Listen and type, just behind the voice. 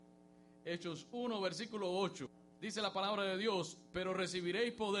Hechos 1, versículo 8. Dice la palabra de Dios: pero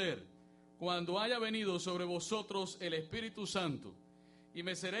recibiréis poder cuando haya venido sobre vosotros el Espíritu Santo, y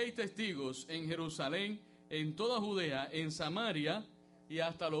me seréis testigos en Jerusalén, en toda Judea, en Samaria y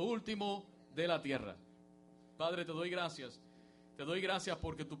hasta lo último de la tierra. Padre, te doy gracias. Te doy gracias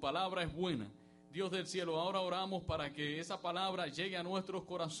porque tu palabra es buena. Dios del cielo, ahora oramos para que esa palabra llegue a nuestros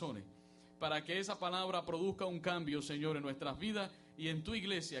corazones, para que esa palabra produzca un cambio, Señor, en nuestras vidas y en tu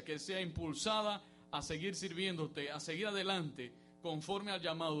iglesia, que sea impulsada a seguir sirviéndote, a seguir adelante, conforme al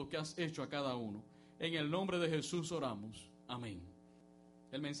llamado que has hecho a cada uno. En el nombre de Jesús oramos. Amén.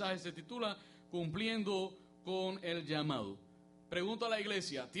 El mensaje se titula Cumpliendo con el Llamado. Pregunto a la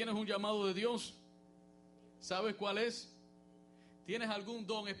iglesia: ¿tienes un llamado de Dios? ¿Sabes cuál es? ¿Tienes algún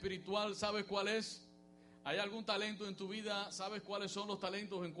don espiritual? ¿Sabes cuál es? ¿Hay algún talento en tu vida? ¿Sabes cuáles son los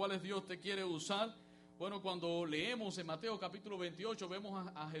talentos en cuales Dios te quiere usar? Bueno, cuando leemos en Mateo capítulo 28, vemos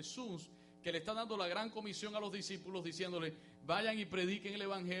a Jesús que le está dando la gran comisión a los discípulos, diciéndole: vayan y prediquen el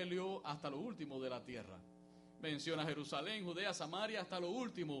evangelio hasta lo último de la tierra. Menciona Jerusalén, Judea, Samaria, hasta lo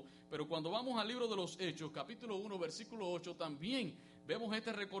último. Pero cuando vamos al libro de los Hechos, capítulo 1, versículo 8, también vemos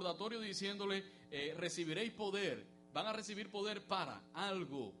este recordatorio diciéndole: recibiréis poder, van a recibir poder para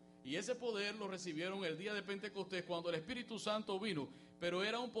algo. Y ese poder lo recibieron el día de Pentecostés, cuando el Espíritu Santo vino. Pero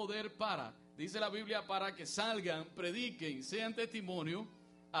era un poder para, dice la Biblia, para que salgan, prediquen, sean testimonio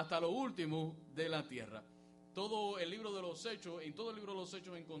hasta lo último de la tierra. Todo el libro de los Hechos, en todo el libro de los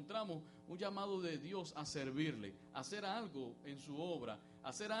Hechos encontramos un llamado de Dios a servirle, a hacer algo en su obra, a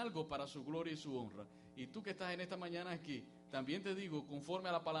hacer algo para su gloria y su honra. Y tú que estás en esta mañana aquí, también te digo, conforme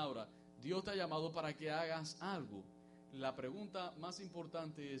a la palabra, Dios te ha llamado para que hagas algo. La pregunta más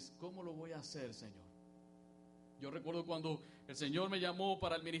importante es: ¿cómo lo voy a hacer, Señor? Yo recuerdo cuando el Señor me llamó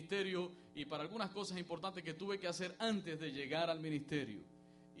para el ministerio y para algunas cosas importantes que tuve que hacer antes de llegar al ministerio.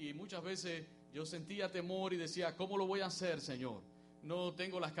 Y muchas veces yo sentía temor y decía: ¿cómo lo voy a hacer, Señor? No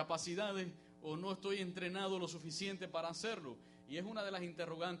tengo las capacidades o no estoy entrenado lo suficiente para hacerlo. Y es una de las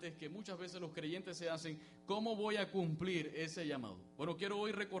interrogantes que muchas veces los creyentes se hacen: ¿cómo voy a cumplir ese llamado? Bueno, quiero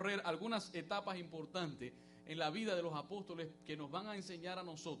hoy recorrer algunas etapas importantes en la vida de los apóstoles que nos van a enseñar a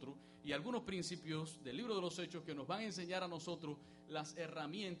nosotros, y algunos principios del libro de los Hechos que nos van a enseñar a nosotros las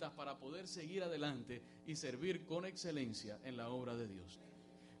herramientas para poder seguir adelante y servir con excelencia en la obra de Dios.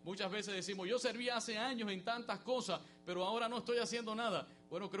 Muchas veces decimos: yo serví hace años en tantas cosas, pero ahora no estoy haciendo nada.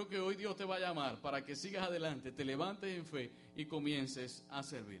 Bueno, creo que hoy Dios te va a llamar para que sigas adelante, te levantes en fe y comiences a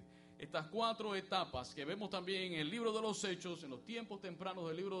servir. Estas 4 etapas que vemos también en el libro de los Hechos, en los tiempos tempranos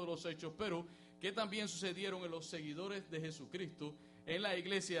del libro de los Hechos, pero que también sucedieron en los seguidores de Jesucristo en la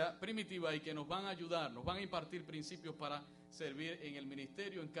iglesia primitiva, y que nos van a ayudar, nos van a impartir principios para servir en el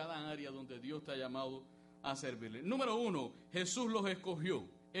ministerio en cada área donde Dios te ha llamado a servirle. Número 1, Jesús los escogió.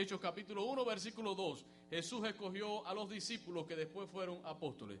 Hechos capítulo 1, versículo 2. Jesús escogió a los discípulos que después fueron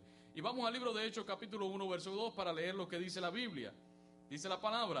apóstoles. Y vamos al libro de Hechos capítulo 1, versículo 2 para leer lo que dice la Biblia. Dice la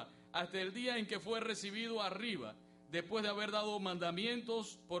palabra: hasta el día en que fue recibido arriba, después de haber dado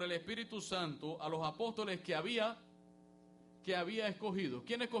mandamientos por el Espíritu Santo a los apóstoles que había escogido.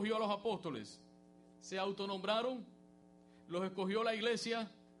 ¿Quién escogió a los apóstoles? ¿Se autonombraron? ¿Los escogió la iglesia?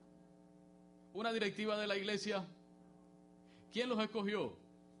 ¿Una directiva de la iglesia? ¿Quién los escogió?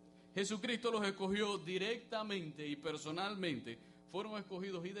 Jesucristo los escogió directamente y personalmente. Fueron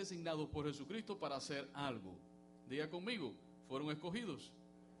escogidos y designados por Jesucristo para hacer algo. Diga conmigo: fueron escogidos.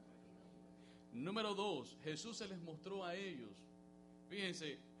 Número 2, Jesús se les mostró a ellos.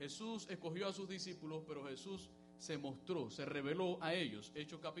 Fíjense, Jesús escogió a sus discípulos, pero Jesús se mostró, se reveló a ellos.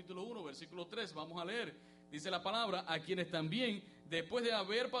 Hechos capítulo 1, versículo 3, vamos a leer. Dice la palabra: a quienes también, después de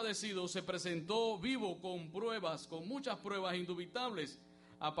haber padecido, se presentó vivo con pruebas, con muchas pruebas indubitables,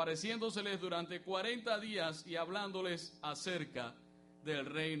 apareciéndoseles durante 40 días y hablándoles acerca del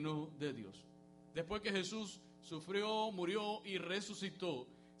reino de Dios. Después que Jesús sufrió, murió y resucitó,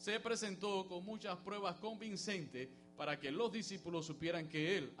 se presentó con muchas pruebas convincentes para que los discípulos supieran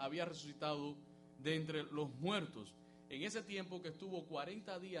que Él había resucitado de entre los muertos. En ese tiempo que estuvo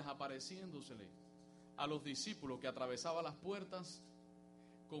 40 días apareciéndosele a los discípulos, que atravesaba las puertas,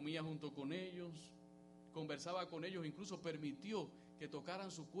 comía junto con ellos, conversaba con ellos, incluso permitió que tocaran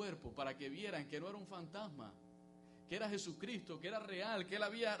su cuerpo para que vieran que no era un fantasma, que era Jesucristo, que era real, que Él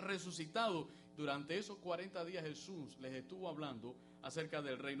había resucitado. Durante esos 40 días Jesús les estuvo hablando acerca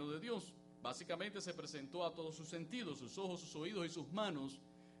del reino de Dios. Básicamente se presentó a todos sus sentidos: sus ojos, sus oídos y sus manos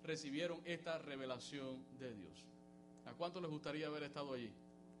recibieron esta revelación de Dios. ¿A cuánto les gustaría haber estado allí?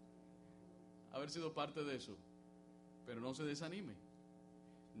 Haber sido parte de eso. Pero no se desanime.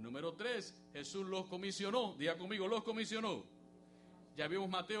 Número 3, Jesús los comisionó. Diga conmigo: los comisionó. Ya vimos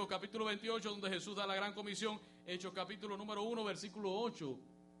Mateo capítulo 28, donde Jesús da la gran comisión. Hechos capítulo número 1, versículo 8,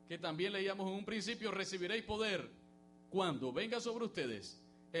 que también leíamos en un principio: recibiréis poder cuando venga sobre ustedes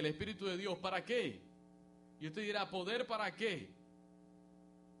el Espíritu de Dios. ¿Para qué? Y usted dirá, ¿poder para qué?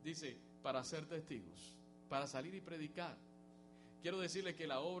 Dice, para ser testigos, para salir y predicar. Quiero decirle que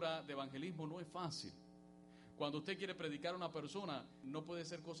la obra de evangelismo no es fácil. Cuando usted quiere predicar a una persona, no puede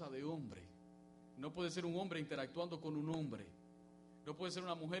ser cosa de hombre. No puede ser un hombre interactuando con un hombre. No puede ser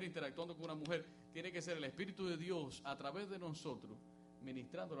una mujer interactuando con una mujer. Tiene que ser el Espíritu de Dios a través de nosotros,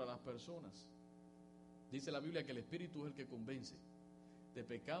 ministrándolo a las personas. Dice la Biblia que el Espíritu es el que convence de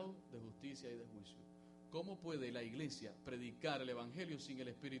pecado, de justicia y de juicio. ¿Cómo puede la iglesia predicar el Evangelio sin el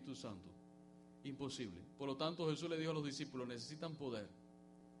Espíritu Santo? Imposible. Por lo tanto, Jesús le dijo a los discípulos, necesitan poder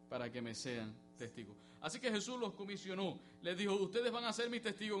para que me sean testigos. Así que Jesús los comisionó. Les dijo, ustedes van a ser mis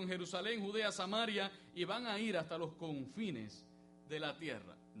testigos en Jerusalén, Judea, Samaria, y van a ir hasta los confines de la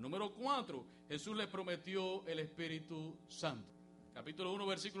tierra. Número 4, Jesús les prometió el Espíritu Santo. Capítulo 1,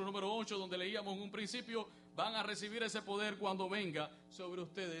 versículo número 8, donde leíamos en un principio, van a recibir ese poder cuando venga sobre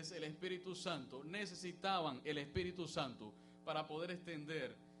ustedes el Espíritu Santo. Necesitaban el Espíritu Santo para poder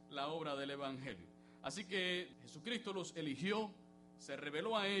extender la obra del Evangelio. Así que Jesucristo los eligió, se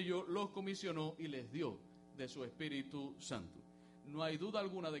reveló a ellos, los comisionó y les dio de su Espíritu Santo. No hay duda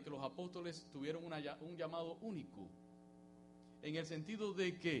alguna de que los apóstoles tuvieron un llamado único, en el sentido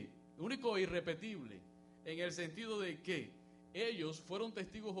de que, único e irrepetible, en el sentido de que ellos fueron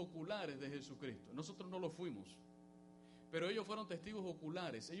testigos oculares de Jesucristo. Nosotros no lo fuimos, pero ellos fueron testigos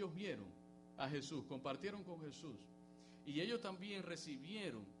oculares. Ellos vieron a Jesús, compartieron con Jesús, y ellos también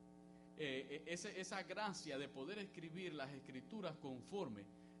recibieron esa gracia de poder escribir las Escrituras conforme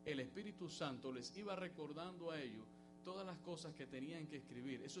el Espíritu Santo les iba recordando a ellos todas las cosas que tenían que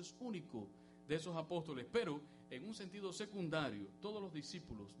escribir. Eso es único de esos apóstoles, pero en un sentido secundario, todos los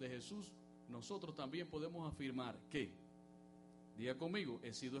discípulos de Jesús, nosotros también podemos afirmar que, diga conmigo,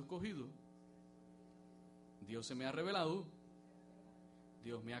 he sido escogido, Dios se me ha revelado,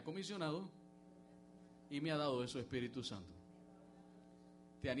 Dios me ha comisionado y me ha dado de su Espíritu Santo.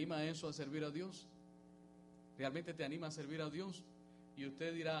 ¿Te anima eso a servir a Dios? ¿Realmente te anima a servir a Dios? Y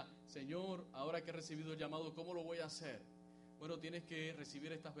usted dirá, Señor, ahora que he recibido el llamado, ¿cómo lo voy a hacer? Bueno, tienes que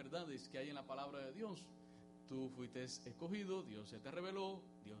recibir estas verdades que hay en la palabra de Dios. Tú fuiste escogido, Dios se te reveló,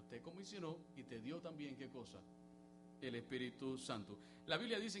 Dios te comisionó y te dio también, ¿qué cosa? El Espíritu Santo. La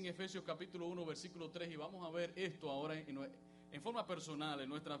Biblia dice en Efesios capítulo 1, versículo 3, y vamos a ver esto ahora en forma personal en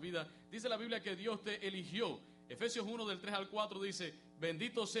nuestras vidas. Dice la Biblia que Dios te eligió. Efesios 1 del 3 al 4 dice,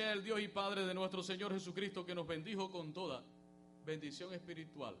 bendito sea el Dios y Padre de nuestro Señor Jesucristo, que nos bendijo con toda bendición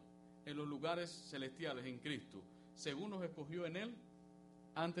espiritual en los lugares celestiales en Cristo, según nos escogió en Él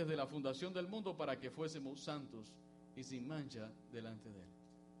antes de la fundación del mundo, para que fuésemos santos y sin mancha delante de Él.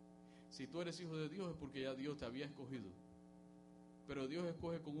 Si tú eres hijo de Dios es porque ya Dios te había escogido, pero Dios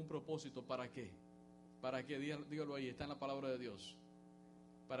escoge con un propósito. ¿Para qué? ¿Para qué? Dígalo ahí, está en la palabra de Dios.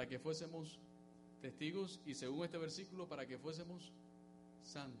 Para que fuésemos testigos, y según este versículo, para que fuésemos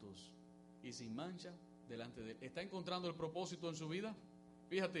santos y sin mancha delante de Él. ¿Está encontrando el propósito en su vida?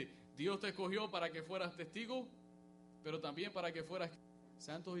 Fíjate, Dios te escogió para que fueras testigo, pero también para que fueras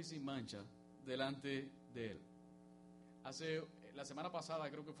santos y sin mancha delante de Él. La semana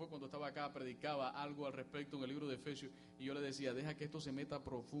pasada, creo que fue cuando estaba acá, predicaba algo al respecto en el libro de Efesios, y yo le decía, deja que esto se meta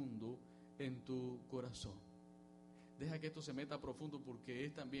profundo en tu corazón. Deja que esto se meta profundo, porque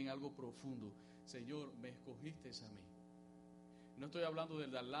es también algo profundo. Señor, me escogiste a mí. No estoy hablando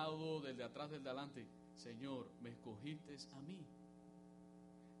del de al lado, del de atrás, del de adelante. Señor, me escogiste a mí.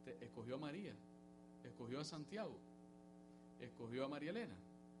 Te escogió a María, escogió a Santiago, escogió a María Elena,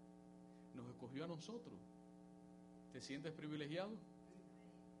 nos escogió a nosotros. ¿Te sientes privilegiado?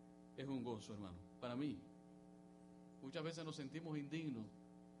 Es un gozo, hermano, para mí. Muchas veces nos sentimos indignos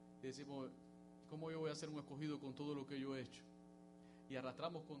y decimos, ¿cómo yo voy a ser un escogido con todo lo que yo he hecho? Y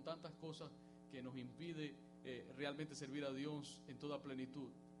arrastramos con tantas cosas que nos impide realmente servir a Dios en toda plenitud.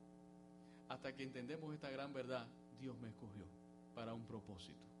 Hasta que entendemos esta gran verdad, Dios me escogió para un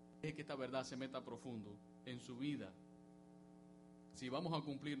propósito. Es que esta verdad se meta profundo en su vida. Si vamos a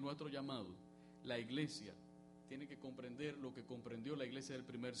cumplir nuestro llamado, la iglesia tiene que comprender lo que comprendió la iglesia del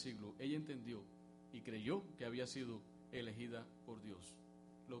primer siglo. Ella entendió y creyó que había sido elegida por Dios.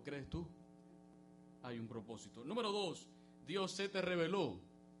 ¿Lo crees tú? Hay un propósito. Número 2, Dios se te reveló.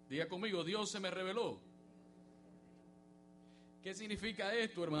 Diga conmigo, Dios se me reveló. ¿Qué significa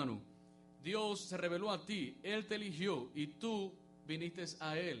esto, hermano? Dios se reveló a ti, Él te eligió y tú viniste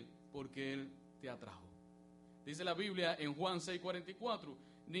a Él porque Él te atrajo. Dice la Biblia en Juan 6:44,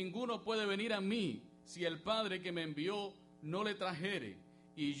 ninguno puede venir a mí si el Padre que me envió no le trajere,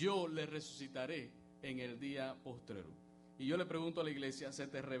 y yo le resucitaré en el día postrero. Y yo le pregunto a la iglesia, ¿se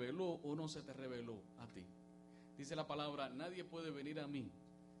te reveló o no se te reveló a ti? Dice la palabra, nadie puede venir a mí.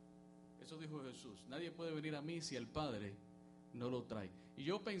 Eso dijo Jesús, nadie puede venir a mí si el Padre no lo trae. Y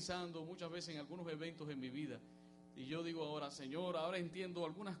yo pensando muchas veces en algunos eventos en mi vida, y yo digo ahora, Señor, ahora entiendo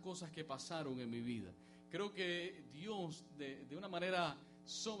algunas cosas que pasaron en mi vida. Creo que Dios, de una manera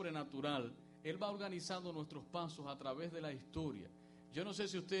sobrenatural, Él va organizando nuestros pasos a través de la historia. Yo no sé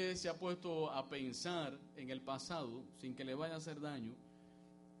si usted se ha puesto a pensar en el pasado, sin que le vaya a hacer daño,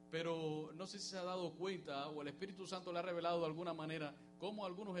 pero no sé si se ha dado cuenta o el Espíritu Santo le ha revelado de alguna manera cómo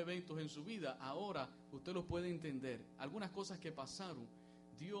algunos eventos en su vida, ahora usted los puede entender. Algunas cosas que pasaron,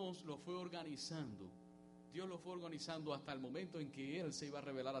 Dios los fue organizando. Dios lo fue organizando hasta el momento en que Él se iba a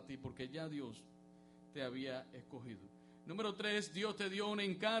revelar a ti, porque ya Dios te había escogido. Número 3, Dios te dio un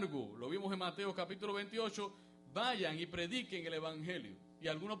encargo. Lo vimos en Mateo capítulo 28. Vayan y prediquen el evangelio. Y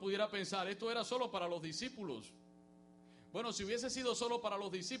alguno pudiera pensar, esto era solo para los discípulos. Bueno, si hubiese sido solo para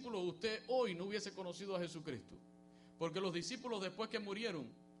los discípulos, usted hoy no hubiese conocido a Jesucristo. Porque los discípulos después que murieron,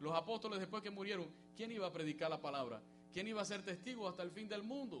 los apóstoles después que murieron, ¿quién iba a predicar la palabra? ¿Quién iba a ser testigo hasta el fin del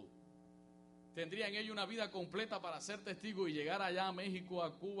mundo? ¿Tendrían ellos una vida completa para ser testigo y llegar allá a México,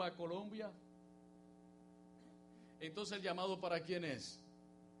 a Cuba, a Colombia? Entonces, ¿el llamado para quién es?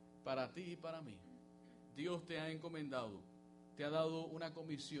 Para ti y para mí. Dios te ha encomendado, te ha dado una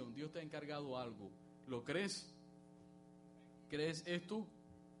comisión, Dios te ha encargado algo. ¿Lo crees? ¿Crees esto?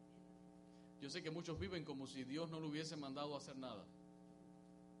 Yo sé que muchos viven como si Dios no le hubiese mandado a hacer nada.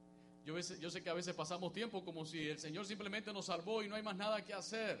 Yo sé que a veces pasamos tiempo como si el Señor simplemente nos salvó y no hay más nada que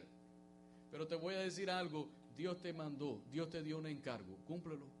hacer. Pero te voy a decir algo, Dios te mandó, Dios te dio un encargo,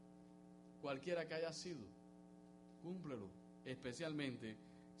 cúmplelo. Cualquiera que haya sido, cúmplelo, especialmente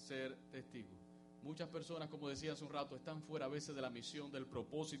ser testigo. Muchas personas, como decía hace un rato, están fuera a veces de la misión, del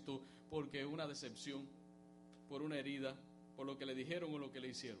propósito, porque una decepción, por una herida, por lo que le dijeron o lo que le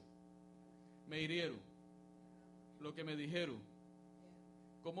hicieron. Me hirieron, lo que me dijeron,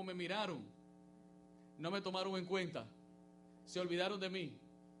 cómo me miraron, no me tomaron en cuenta, se olvidaron de mí,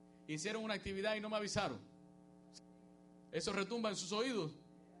 hicieron una actividad y no me avisaron. Eso retumba en sus oídos,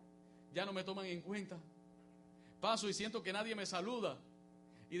 ya no me toman en cuenta. Paso y siento que nadie me saluda.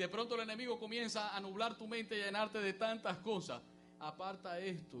 Y de pronto el enemigo comienza a nublar tu mente y a llenarte de tantas cosas. Aparta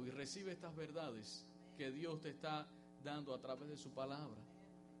esto y recibe estas verdades que Dios te está dando a través de su palabra.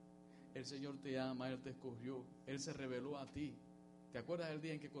 El Señor te ama, Él te escogió, Él se reveló a ti. ¿Te acuerdas del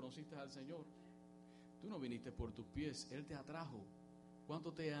día en que conociste al Señor? Tú no viniste por tus pies, Él te atrajo.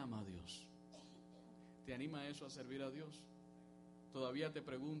 ¿Cuánto te ama Dios? ¿Te anima eso a servir a Dios? ¿Todavía te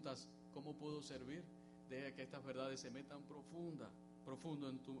preguntas cómo puedo servir? Deja que estas verdades se metan profundo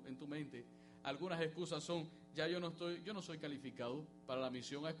en tu mente. Algunas excusas son, yo no soy calificado para la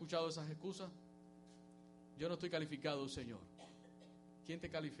misión. ¿Has escuchado esas excusas? Yo no estoy calificado, Señor. ¿Quién te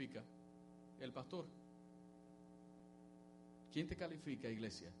califica? El pastor. ¿Quién te califica,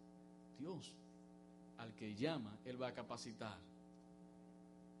 iglesia? Dios. Al que llama, Él va a capacitar.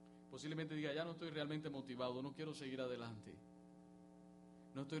 Posiblemente diga, ya no estoy realmente motivado, no quiero seguir adelante.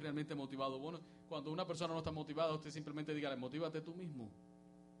 No estoy realmente motivado. Bueno, cuando una persona no está motivada, usted simplemente diga, motívate tú mismo.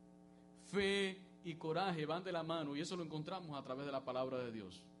 Fe y coraje van de la mano, y eso lo encontramos a través de la palabra de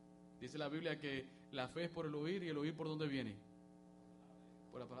Dios. Dice la Biblia que la fe es por el oír, y el oír ¿por dónde viene?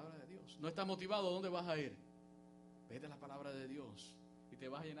 Por la palabra de Dios. ¿No estás motivado? ¿A dónde vas a ir? Vete a la palabra de Dios y te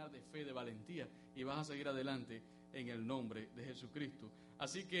vas a llenar de fe, de valentía, y vas a seguir adelante en el nombre de Jesucristo.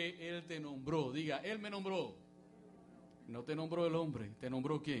 Así que Él te nombró. Diga, Él me nombró. No te nombró el hombre, ¿te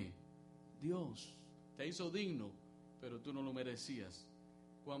nombró quién? Dios. Te hizo digno, pero tú no lo merecías.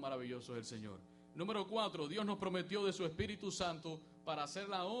 Cuán maravilloso es el Señor. Número 4, Dios nos prometió de su Espíritu Santo para hacer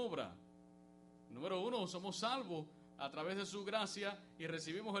la obra. Número 1, somos salvos a través de su gracia y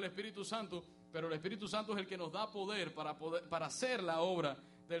recibimos el Espíritu Santo, pero el Espíritu Santo es el que nos da poder para hacer la obra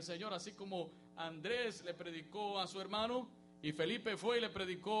del Señor. Así como Andrés le predicó a su hermano y Felipe fue y le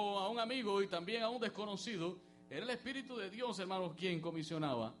predicó a un amigo y también a un desconocido, era el Espíritu de Dios, hermanos, quien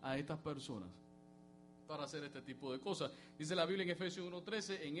comisionaba a estas personas para hacer este tipo de cosas. Dice la Biblia en Efesios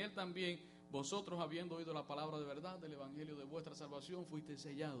 1:13, en Él también vosotros, habiendo oído la palabra de verdad del Evangelio de vuestra salvación, fuisteis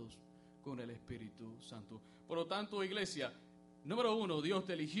sellados con el Espíritu Santo. Por lo tanto, iglesia, número 1, Dios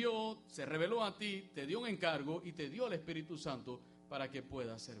te eligió, se reveló a ti, te dio un encargo y te dio el Espíritu Santo para que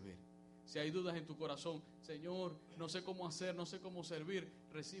puedas servir. Si hay dudas en tu corazón, Señor, no sé cómo hacer, no sé cómo servir,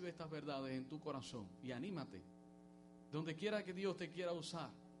 recibe estas verdades en tu corazón y anímate. Donde quiera que Dios te quiera usar,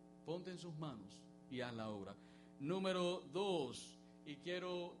 ponte en sus manos y haz la obra. Número 2, y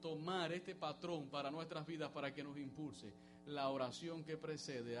quiero tomar este patrón para nuestras vidas para que nos impulse. la oración que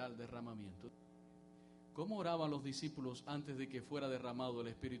precede al derramamiento. ¿Cómo oraban los discípulos antes de que fuera derramado el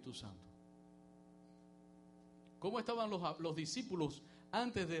Espíritu Santo? ¿Cómo estaban los discípulos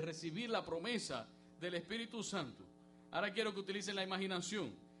antes de recibir la promesa del Espíritu Santo? Ahora quiero que utilicen la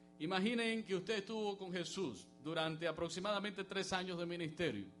imaginación. Imaginen que usted estuvo con Jesús durante aproximadamente 3 años de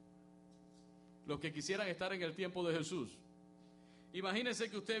ministerio. Los que quisieran estar en el tiempo de Jesús.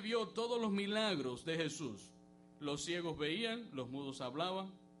 Imagínense que usted vio todos los milagros de Jesús. Los ciegos veían, los mudos hablaban,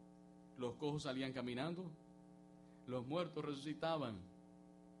 los cojos salían caminando, los muertos resucitaban.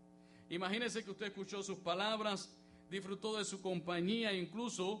 Imagínese que usted escuchó sus palabras, disfrutó de su compañía,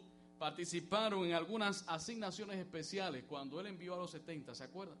 incluso participaron en algunas asignaciones especiales cuando Él envió a los 70, ¿se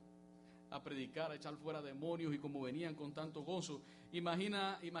acuerdan? A predicar, a echar fuera demonios, y como venían con tanto gozo.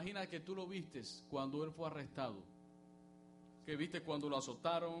 Imagina que tú lo vistes cuando Él fue arrestado, que viste cuando lo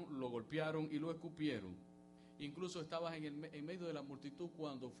azotaron, lo golpearon y lo escupieron. Incluso estabas en medio de la multitud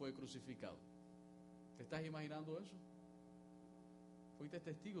cuando fue crucificado. ¿Te estás imaginando eso? Fuiste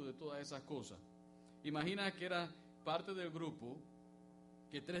testigo de todas esas cosas. Imagina que era parte del grupo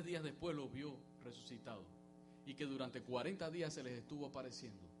que 3 días después lo vio resucitado y que durante 40 días se les estuvo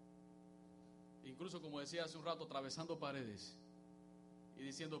apareciendo. Incluso, como decía hace un rato, atravesando paredes y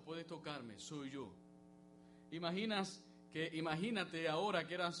diciendo: puedes tocarme, soy yo. Imagínate ahora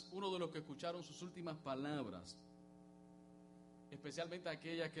que eras uno de los que escucharon sus últimas palabras, especialmente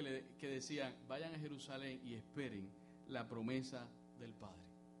aquellas que decían: vayan a Jerusalén y esperen la promesa del Padre,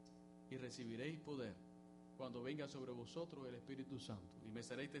 y recibiréis poder cuando venga sobre vosotros el Espíritu Santo, y me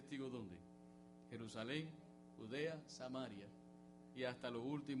seréis testigos. ¿Dónde? Jerusalén, Judea, Samaria y hasta lo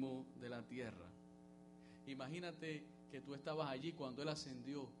último de la tierra. Imagínate que tú estabas allí cuando Él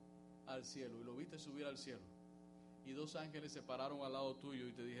ascendió al cielo y lo viste subir al cielo, y 2 ángeles se pararon al lado tuyo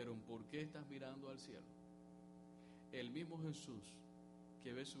y te dijeron: ¿por qué estás mirando al cielo? El mismo Jesús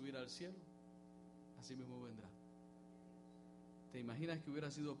que ves subir al cielo, así mismo vendrá. ¿Te imaginas que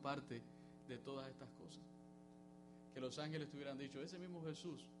hubiera sido parte de todas estas cosas? Que los ángeles te hubieran dicho: ese mismo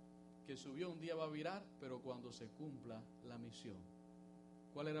Jesús que subió un día va a virar, pero cuando se cumpla la misión.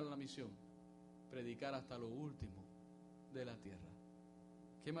 ¿Cuál era la misión? Predicar hasta lo último de la tierra.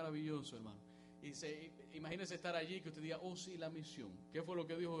 Qué maravilloso, hermano. Y imagínese estar allí, que usted diga: oh sí, la misión. ¿Qué fue lo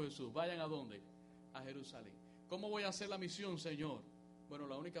que dijo Jesús? ¿Vayan a dónde? A Jerusalén. ¿Cómo voy a hacer la misión, Señor? Bueno,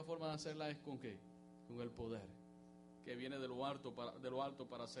 la única forma de hacerla es ¿con qué? Con el poder que viene de lo alto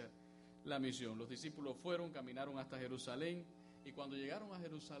para hacer la misión. Los discípulos fueron, caminaron hasta Jerusalén, y cuando llegaron a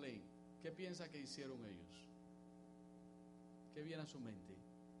Jerusalén, ¿qué piensa que hicieron ellos? ¿Qué viene a su mente?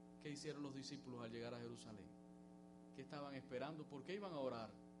 ¿Qué hicieron los discípulos al llegar a Jerusalén? ¿Qué estaban esperando? ¿Por qué iban a orar?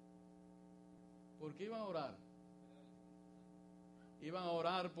 ¿Por qué iban a orar? Iban a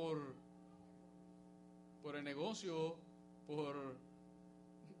orar por el negocio,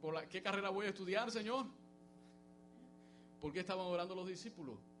 ¿qué carrera voy a estudiar, Señor? ¿Por qué estaban orando los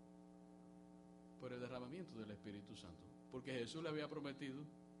discípulos? Por el derramamiento del Espíritu Santo. Porque Jesús le había prometido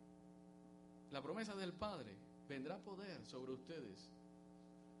la promesa del Padre: vendrá poder sobre ustedes.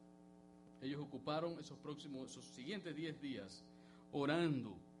 Ellos ocuparon esos siguientes 10 días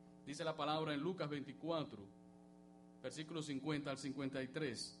orando. Dice la palabra en Lucas 24, versículos 50 al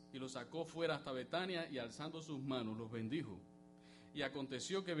 53. Y los sacó fuera hasta Betania, y alzando sus manos los bendijo. Y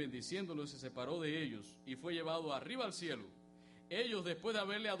aconteció que, bendiciéndolos, se separó de ellos y fue llevado arriba al cielo. Ellos, después de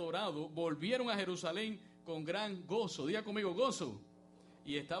haberle adorado, volvieron a Jerusalén con gran gozo. Diga conmigo: gozo.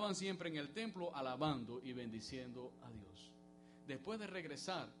 Y estaban siempre en el templo alabando y bendiciendo a Dios. Después de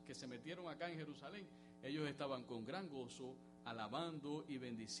regresar, que se metieron acá en Jerusalén, ellos estaban con gran gozo alabando y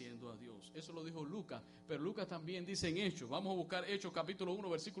bendiciendo a Dios. Eso lo dijo Lucas, pero Lucas también dice en Hechos. Vamos a buscar Hechos capítulo 1,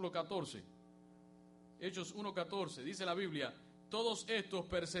 versículo 14. Hechos 1:14, dice la Biblia: todos estos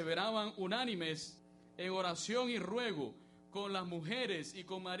perseveraban unánimes en oración y ruego con las mujeres y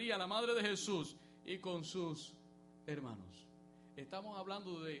con María, la madre de Jesús, y con sus hermanos. Estamos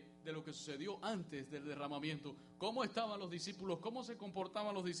hablando de lo que sucedió antes del derramamiento. ¿Cómo estaban los discípulos? ¿Cómo se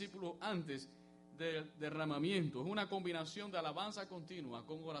comportaban los discípulos antes del derramamiento? Es una combinación de alabanza continua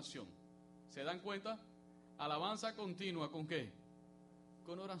con oración. ¿Se dan cuenta? Alabanza continua, ¿con qué?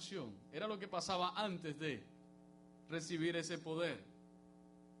 Con oración. Era lo que pasaba antes de recibir ese poder.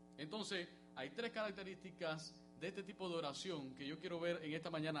 Entonces, hay 3 características de este tipo de oración que yo quiero ver en esta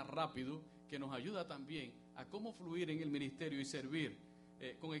mañana rápido, que nos ayuda también a cómo fluir en el ministerio y servir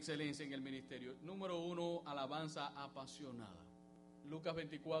con excelencia en el ministerio. Número 1, alabanza apasionada. Lucas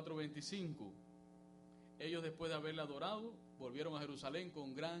 24, 25. Ellos, después de haberle adorado, volvieron a Jerusalén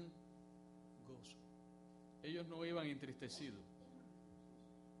con gran gozo. Ellos no iban entristecidos.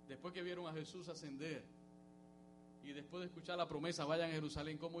 Después que vieron a Jesús ascender, y después de escuchar la promesa vayan a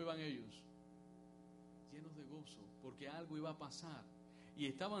Jerusalén, ¿cómo iban ellos? Llenos de gozo, porque algo iba a pasar. Y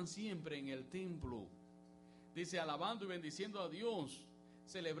estaban siempre en el templo, dice, alabando y bendiciendo a Dios,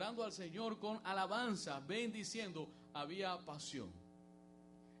 celebrando al Señor con alabanza, bendiciendo. Había pasión.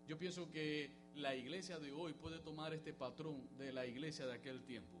 Yo pienso que la iglesia de hoy puede tomar este patrón de la iglesia de aquel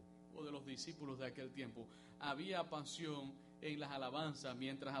tiempo, o de los discípulos de aquel tiempo. Había pasión en las alabanzas.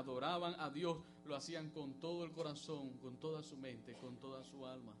 Mientras adoraban a Dios, lo hacían con todo el corazón, con toda su mente, con toda su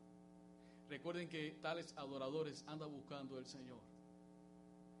alma. Recuerden que tales adoradores andan buscando el Señor.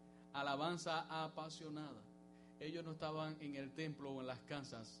 Alabanza apasionada. Ellos no estaban en el templo o en las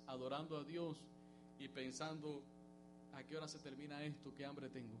casas adorando a Dios y pensando, ¿a qué hora se termina esto? ¿Qué hambre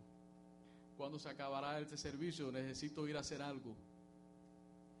tengo? ¿Cuándo se acabará este servicio? Necesito ir a hacer algo.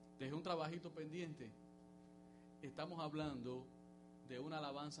 Dejé un trabajito pendiente. Estamos hablando de una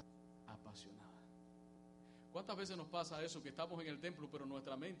alabanza apasionada. ¿Cuántas veces nos pasa eso? Que estamos en el templo, pero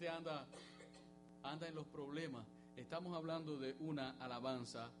nuestra mente anda en los problemas. Estamos hablando de una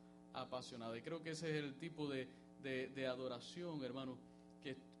alabanza apasionada. Y creo que ese es el tipo de adoración, hermano,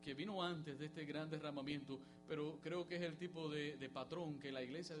 que vino antes de este gran derramamiento, pero creo que es el tipo de patrón que la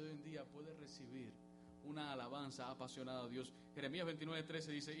iglesia de hoy en día puede recibir, una alabanza apasionada a Dios. Jeremías 29:13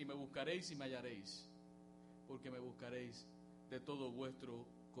 dice, y me buscaréis y me hallaréis, porque me buscaréis de todo vuestro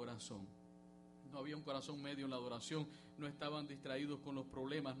corazón. No había un corazón medio en la adoración, no estaban distraídos con los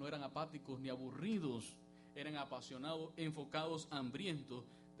problemas, no eran apáticos ni aburridos, eran apasionados, enfocados, hambrientos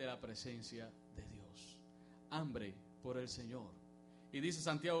de la presencia de Dios. Hambre por el Señor. Y dice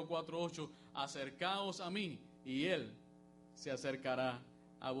Santiago 4:8, acercaos a mí y Él se acercará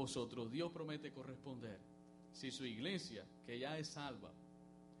a vosotros. Dios promete corresponder. Si su iglesia, que ya es salva,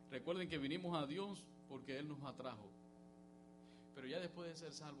 recuerden que vinimos a Dios porque Él nos atrajo, pero ya después de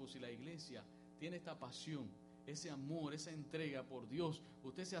ser salvos, si la iglesia tiene esta pasión, ese amor, esa entrega por Dios,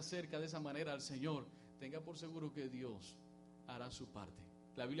 usted se acerca de esa manera al Señor, tenga por seguro que Dios hará su parte.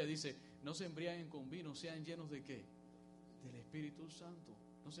 La Biblia dice, no se embriaguen con vino, sean llenos ¿de qué? Del Espíritu Santo.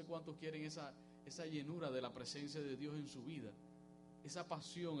 No sé cuántos quieren esa llenura de la presencia de Dios en su vida, esa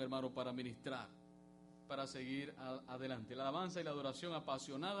pasión, hermano, para ministrar, para seguir adelante. La alabanza y la adoración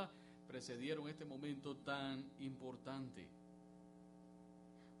apasionada precedieron este momento tan importante.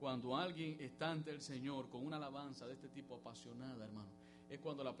 Cuando alguien está ante el Señor con una alabanza de este tipo apasionada, hermano, es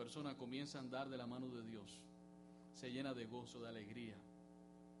cuando la persona comienza a andar de la mano de Dios, se llena de gozo, de alegría,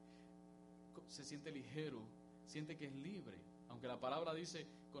 se siente ligero, siente que es libre. Aunque la palabra dice,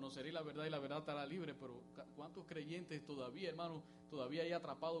 conoceréis la verdad y la verdad te hará libre, pero ¿cuántos creyentes todavía, hermano, todavía hay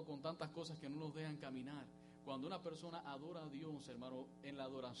atrapados con tantas cosas que no nos dejan caminar? Cuando una persona adora a Dios, hermano, en la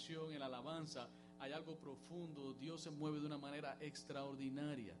adoración, en la alabanza, hay algo profundo. Dios se mueve de una manera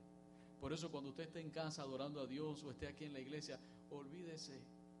extraordinaria. Por eso cuando usted esté en casa adorando a Dios o esté aquí en la iglesia, olvídese,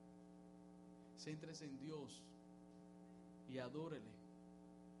 céntrese en Dios y adórele,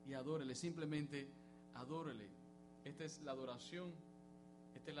 simplemente adórele. Esta es la adoración,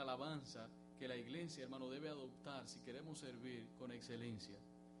 esta es la alabanza que la iglesia, hermano, debe adoptar si queremos servir con excelencia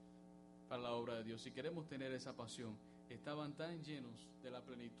para la obra de Dios. Si queremos tener esa pasión, estaban tan llenos de la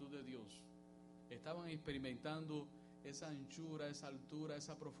plenitud de Dios, estaban experimentando esa anchura, esa altura,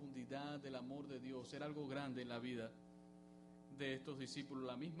 esa profundidad del amor de Dios. Era algo grande en la vida de estos discípulos.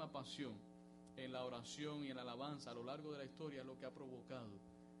 La misma pasión en la oración y en la alabanza a lo largo de la historia es lo que ha provocado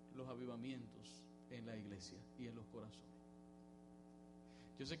los avivamientos en la iglesia y en los corazones.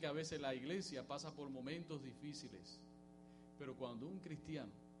 Yo sé que a veces la iglesia pasa por momentos difíciles, pero cuando un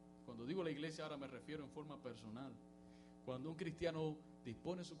cristiano, cuando digo la iglesia ahora me refiero en forma personal, cuando un cristiano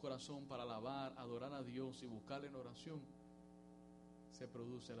dispone su corazón para alabar, adorar a Dios y buscarle en oración, se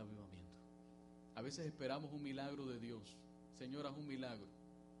produce el avivamiento. A veces esperamos un milagro de Dios. Señor, haz un milagro,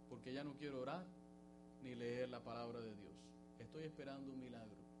 porque ya no quiero orar ni leer la palabra de Dios. Estoy esperando un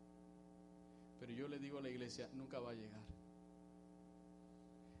milagro. Pero yo le digo a la iglesia, nunca va a llegar.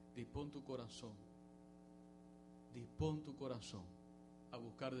 Dispón tu corazón a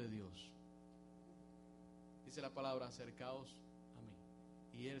buscar de Dios. Dice la palabra, acercaos a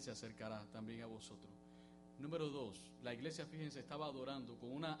mí y Él se acercará también a vosotros. Número 2, la iglesia, fíjense, estaba adorando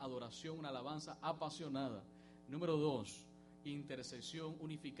con una adoración, una alabanza apasionada. Número 2, intercesión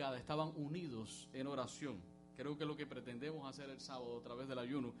unificada, estaban unidos en oración. Creo que es lo que pretendemos hacer el sábado a través del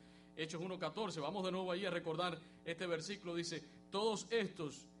ayuno. Hechos 1:14, vamos de nuevo allí a recordar este versículo. Dice, todos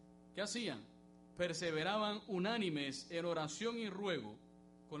estos, ¿qué hacían? Perseveraban unánimes en oración y ruego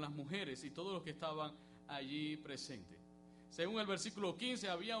con las mujeres y todos los que estaban allí presentes. Según el versículo 15,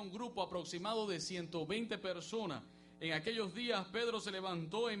 había un grupo aproximado de 120 personas. En aquellos días Pedro se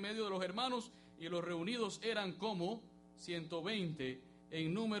levantó en medio de los hermanos y los reunidos eran como 120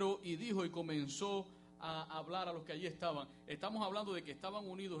 en número, y dijo y comenzó a hablar a los que allí estaban. Estamos hablando de que estaban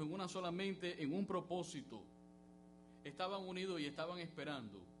unidos en una sola mente, en un propósito. Estaban unidos y estaban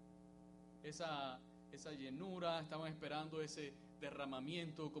esperando esa llenura, estaban esperando ese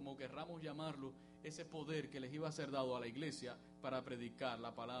derramamiento, como querramos llamarlo, ese poder que les iba a ser dado a la iglesia para predicar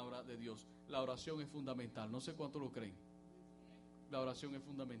la palabra de Dios. La oración es fundamental, no sé cuánto lo creen. La oración es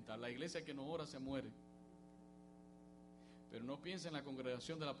fundamental. La iglesia que no ora se muere. Pero no piense en la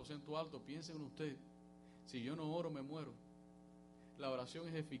congregación del aposento alto, piense en usted. Si yo no oro, me muero. La oración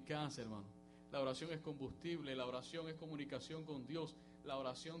es eficaz, hermano. La oración es combustible, la oración es comunicación con Dios. La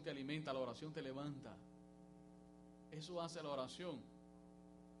oración te alimenta, la oración te levanta. Eso hace la oración.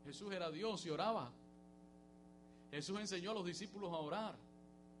 Jesús era Dios y oraba. Jesús enseñó a los discípulos a orar.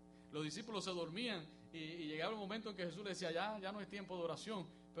 Los discípulos se dormían y llegaba un momento en que Jesús les decía, ya no es tiempo de oración.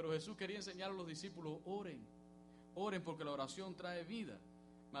 Pero Jesús quería enseñar a los discípulos, oren porque la oración trae vida.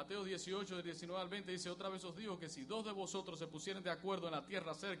 Mateo 18, del 19 al 20 dice, otra vez os digo que si 2 de vosotros se pusieren de acuerdo en la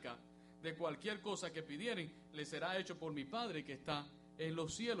tierra acerca de cualquier cosa que pidieren, les será hecho por mi Padre que está en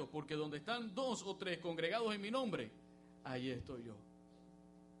los cielos, porque donde están 2 o 3 congregados en mi nombre, ahí estoy yo.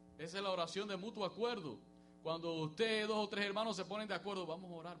 Esa es la oración de mutuo acuerdo. Cuando usted, 2 o 3 hermanos se ponen de acuerdo,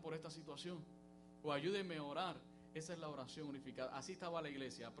 vamos a orar por esta situación, o ayúdenme a orar. Esa es la oración unificada. Así estaba la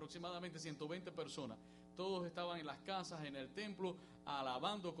iglesia, aproximadamente 120 personas. Todos estaban en las casas, en el templo,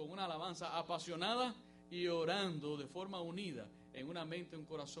 alabando con una alabanza apasionada y orando de forma unida, en una mente, un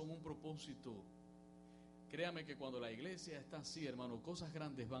corazón, un propósito. Créame que cuando la iglesia está así, hermano, cosas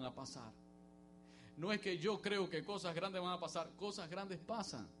grandes van a pasar. No es que yo creo que cosas grandes van a pasar, cosas grandes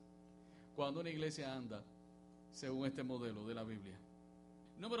pasan cuando una iglesia anda según este modelo de la Biblia.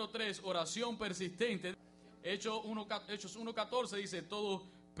 Número 3, oración persistente. Hechos 1:14 dice, todos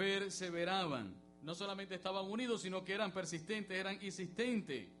perseveraban. No solamente estaban unidos, sino que eran persistentes, eran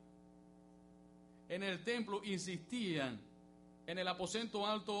insistentes. En el templo insistían, en el aposento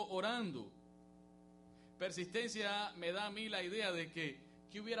alto orando. Persistencia me da a mí la idea de que,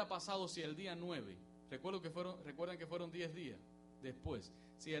 ¿qué hubiera pasado si el día 9, recuerdan que fueron 10 días después,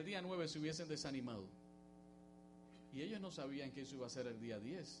 si el día 9 se hubiesen desanimado? Y ellos no sabían que eso iba a ser el día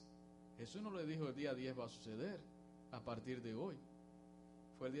 10. Jesús no les dijo el día 10 va a suceder a partir de hoy.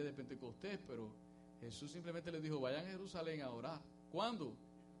 Fue el día de Pentecostés, pero Jesús simplemente les dijo, vayan a Jerusalén a orar. ¿Cuándo?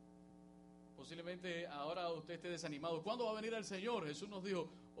 Posiblemente ahora usted esté desanimado. ¿Cuándo va a venir el Señor? Jesús nos dijo,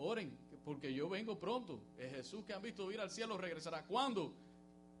 oren, porque yo vengo pronto. Es Jesús que han visto ir al cielo, regresará. ¿Cuándo?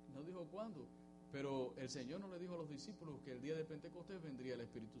 No dijo cuándo. Pero el Señor no le dijo a los discípulos que el día de Pentecostés vendría el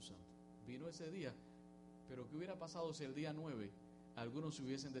Espíritu Santo. Vino ese día. Pero ¿qué hubiera pasado si el día 9 algunos se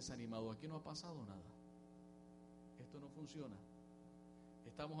hubiesen desanimado? Aquí no ha pasado nada. Esto no funciona.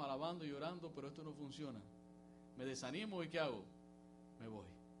 Estamos alabando y orando, pero esto no funciona. Me desanimo y ¿qué hago? Me voy.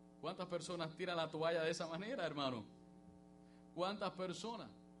 ¿Cuántas personas tiran la toalla de esa manera, hermano? ¿Cuántas personas?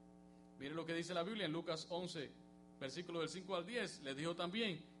 Miren lo que dice la Biblia en Lucas 11, versículo del 5 al 10. Les dijo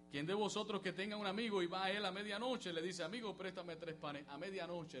también, ¿quién de vosotros que tenga un amigo y va a él a medianoche, le dice, amigo, préstame 3 panes? A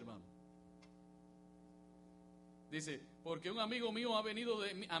medianoche, hermano. Dice, porque un amigo mío ha venido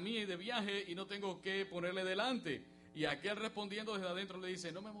a mí de viaje y no tengo que ponerle delante. Y aquel respondiendo desde adentro le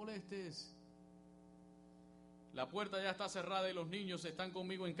dice, no me molestes. La puerta ya está cerrada y los niños están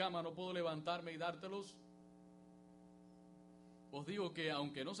conmigo en cama, no puedo levantarme y dártelos. Os digo que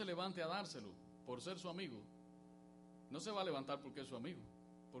aunque no se levante a dárselo por ser su amigo, no se va a levantar porque es su amigo.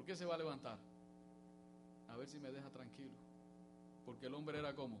 ¿Por qué se va a levantar? A ver si me deja tranquilo. Porque el hombre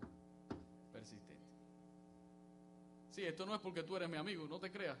era como persistente. Sí, esto no es porque tú eres mi amigo, no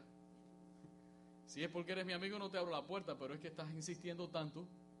te creas. Si es porque eres mi amigo no te abro la puerta, pero es que estás insistiendo tanto.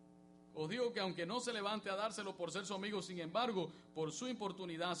 Os digo que aunque no se levante a dárselo por ser su amigo, sin embargo, por su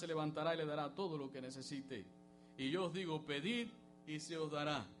importunidad se levantará y le dará todo lo que necesite. Y yo os digo, pedid y se os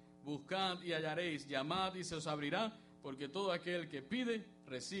dará, buscad y hallaréis, llamad y se os abrirá, porque todo aquel que pide,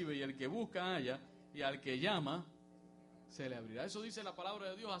 recibe, y el que busca, halla, y al que llama, se le abrirá. Eso dice la palabra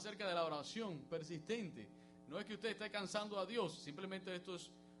de Dios acerca de la oración persistente. No es que usted esté cansando a Dios, simplemente esto es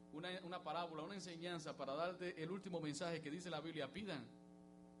una parábola, una enseñanza para darte el último mensaje que dice la Biblia.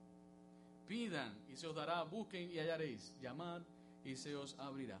 Pidan y se os dará, busquen y hallaréis, llamad y se os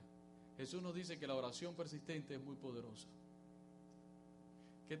abrirá. Jesús nos dice que la oración persistente es muy poderosa.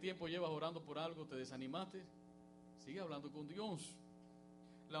 ¿Qué tiempo llevas orando por algo? ¿Te desanimaste? Sigue hablando con Dios.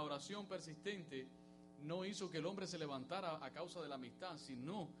 La oración persistente no hizo que el hombre se levantara a causa de la amistad,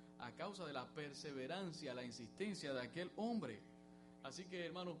 sino a causa de la perseverancia, la insistencia de aquel hombre. Así que,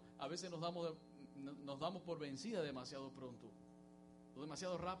 hermano, a veces nos damos por vencida demasiado pronto, o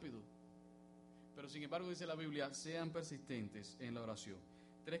demasiado rápido. Pero sin embargo dice la Biblia, sean persistentes en la oración.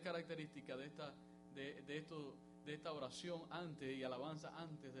 3 características de esta oración antes y alabanza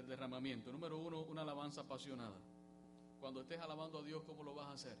antes del derramamiento. Número 1, una alabanza apasionada. Cuando estés alabando a Dios, ¿cómo lo vas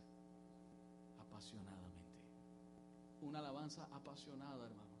a hacer? Apasionadamente. Una alabanza apasionada,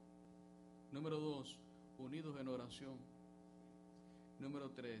 hermano. Número 2, unidos en oración. Número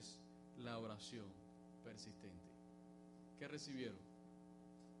 3, la oración persistente. ¿Qué recibieron?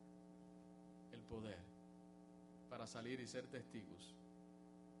 El poder para salir y ser testigos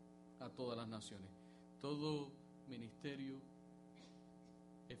a todas las naciones. Todo ministerio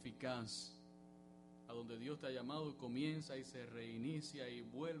eficaz a donde Dios te ha llamado comienza y se reinicia y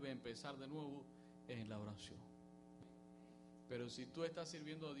vuelve a empezar de nuevo en la oración. Pero si tú estás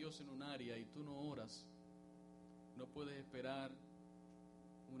sirviendo a Dios en un área y tú no oras, no puedes esperar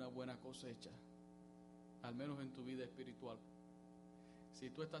una buena cosecha, al menos en tu vida espiritual. Si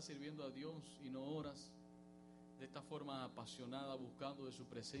tú estás sirviendo a Dios y no oras de esta forma apasionada, buscando de su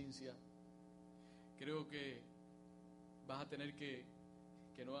presencia, creo que vas a tener que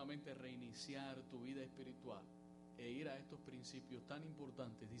nuevamente reiniciar tu vida espiritual e ir a estos principios tan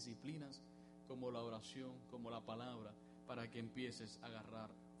importantes, disciplinas como la oración, como la palabra, para que empieces a agarrar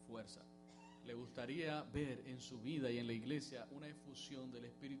fuerza. Le gustaría ver en su vida y en la iglesia una efusión del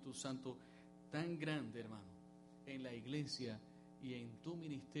Espíritu Santo tan grande, hermano, en la iglesia y en tu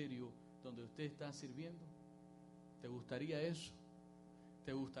ministerio donde usted está sirviendo. ¿Te gustaría eso?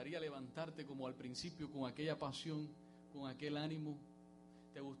 ¿Te gustaría levantarte como al principio con aquella pasión, con aquel ánimo?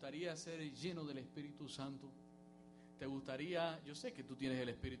 ¿Te gustaría ser lleno del Espíritu Santo? ¿Te gustaría, yo sé que tú tienes el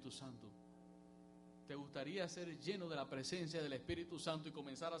Espíritu Santo, te gustaría ser lleno de la presencia del Espíritu Santo y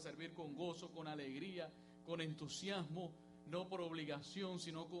comenzar a servir con gozo, con alegría, con entusiasmo, no por obligación,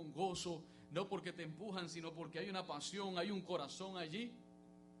 sino con gozo, no porque te empujan, sino porque hay una pasión, hay un corazón allí?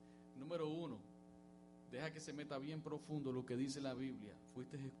 Número 1, deja que se meta bien profundo lo que dice la Biblia.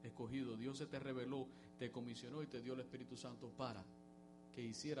 Fuiste escogido, Dios se te reveló, te comisionó y te dio el Espíritu Santo para que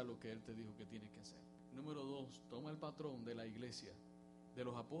hiciera lo que Él te dijo que tienes que hacer. Número 2, toma el patrón de la iglesia, de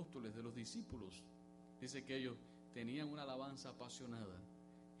los apóstoles, de los discípulos. Dice que ellos tenían una alabanza apasionada,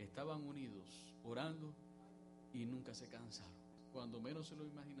 estaban unidos, orando y nunca se cansaron. Cuando menos se lo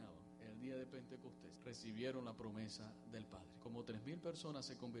imaginaban, el día de Pentecostés, recibieron la promesa del Padre. Como 3,000 personas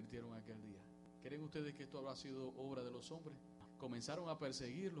se convirtieron aquel día. ¿Creen ustedes que esto habrá sido obra de los hombres? Comenzaron a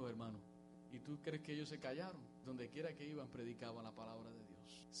perseguirlos, hermanos. ¿Y tú crees que ellos se callaron? Donde quiera que iban, predicaban la palabra de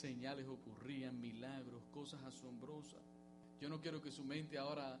Dios. Señales ocurrían, milagros, cosas asombrosas. Yo no quiero que su mente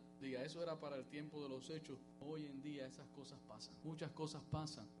ahora diga, eso era para el tiempo de los hechos. Hoy en día esas cosas pasan. Muchas cosas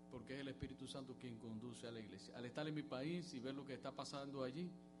pasan porque es el Espíritu Santo quien conduce a la iglesia. Al estar en mi país y ver lo que está pasando allí,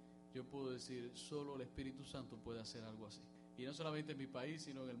 yo puedo decir, solo el Espíritu Santo puede hacer algo así. Y no solamente en mi país,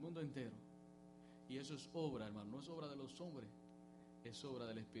 sino en el mundo entero. Y eso es obra, hermano, no es obra de los hombres, es obra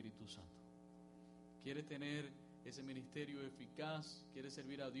del Espíritu Santo. ¿Quieres tener ese ministerio eficaz? ¿Quieres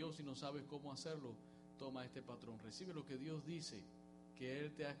servir a Dios y no sabes cómo hacerlo? Toma este patrón, recibe lo que Dios dice, que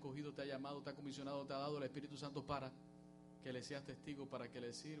Él te ha escogido, te ha llamado, te ha comisionado, te ha dado el Espíritu Santo para que le seas testigo, para que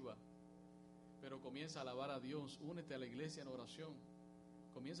le sirva. Pero comienza a alabar a Dios, únete a la iglesia en oración,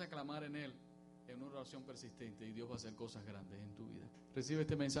 comienza a clamar en Él, en una oración persistente, y Dios va a hacer cosas grandes en tu vida. Recibe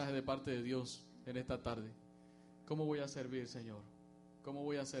este mensaje de parte de Dios en esta tarde. ¿Cómo voy a servir, Señor? ¿Cómo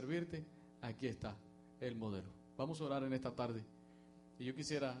voy a servirte? Aquí está el modelo. Vamos a orar en esta tarde. Y yo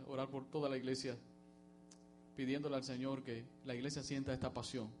quisiera orar por toda la iglesia, pidiéndole al Señor que la iglesia sienta esta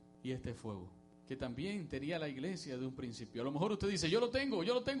pasión y este fuego, que también tenía la iglesia de un principio. A lo mejor usted dice, yo lo tengo,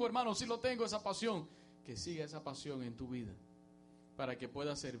 hermano, sí lo tengo, esa pasión. Que siga esa pasión en tu vida, para que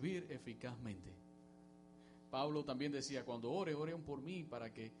puedas servir eficazmente. Pablo también decía, cuando oren por mí,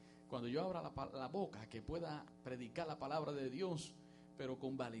 para que cuando yo abra la boca, que pueda predicar la palabra de Dios, pero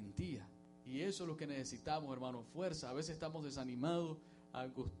con valentía. Y eso es lo que necesitamos, hermano, fuerza. A veces estamos desanimados,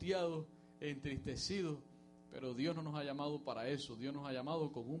 angustiados, entristecidos, pero Dios no nos ha llamado para eso. Dios nos ha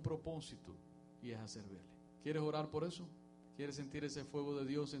llamado con un propósito, y es a servirle. ¿Quieres orar por eso? ¿Quieres sentir ese fuego de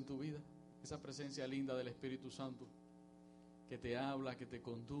Dios en tu vida? Esa presencia linda del Espíritu Santo que te habla, que te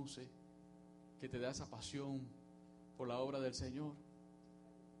conduce, que te da esa pasión por la obra del Señor.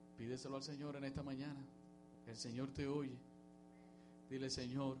 Pídeselo al Señor en esta mañana. El Señor te oye. Dile,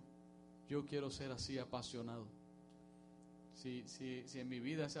 Señor, yo quiero ser así apasionado. Si en mi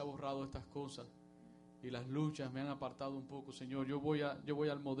vida se ha borrado estas cosas y las luchas me han apartado un poco, Señor, yo voy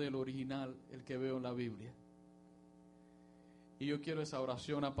al modelo original, el que veo en la Biblia. Y yo quiero esa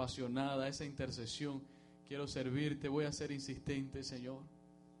oración apasionada, esa intercesión. Quiero servirte, voy a ser insistente, Señor.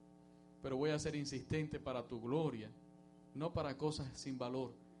 Pero voy a ser insistente para tu gloria, no para cosas sin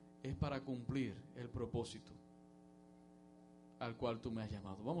valor. es para cumplir el propósito al cual tú me has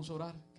llamado. Vamos a orar.